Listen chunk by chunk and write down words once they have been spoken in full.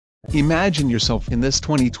Imagine yourself in this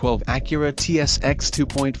 2012 Acura TSX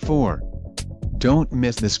 2.4. Don't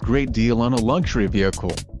miss this great deal on a luxury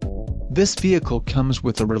vehicle. This vehicle comes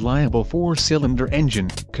with a reliable 4-cylinder engine,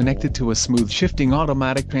 connected to a smooth shifting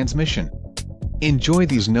automatic transmission. Enjoy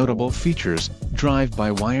these notable features: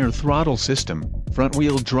 drive-by-wire throttle system,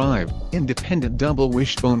 front-wheel drive, independent double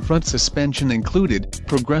wishbone front suspension included,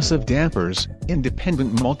 progressive dampers,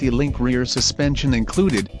 independent multi-link rear suspension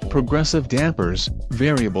included, progressive dampers,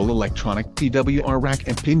 variable electronic PWR rack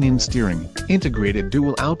and pinion steering, integrated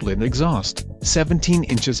dual-outlet exhaust, 17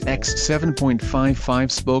 inches x 7.55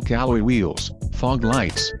 spoke alloy wheels, fog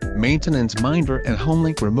lights, maintenance minder and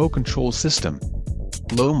HomeLink remote control system.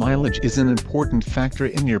 Low mileage is an important factor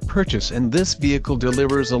in your purchase, and this vehicle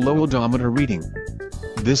delivers a low odometer reading.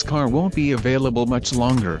 This car won't be available much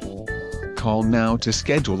longer. Call now to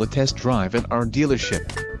schedule a test drive at our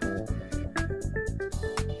dealership.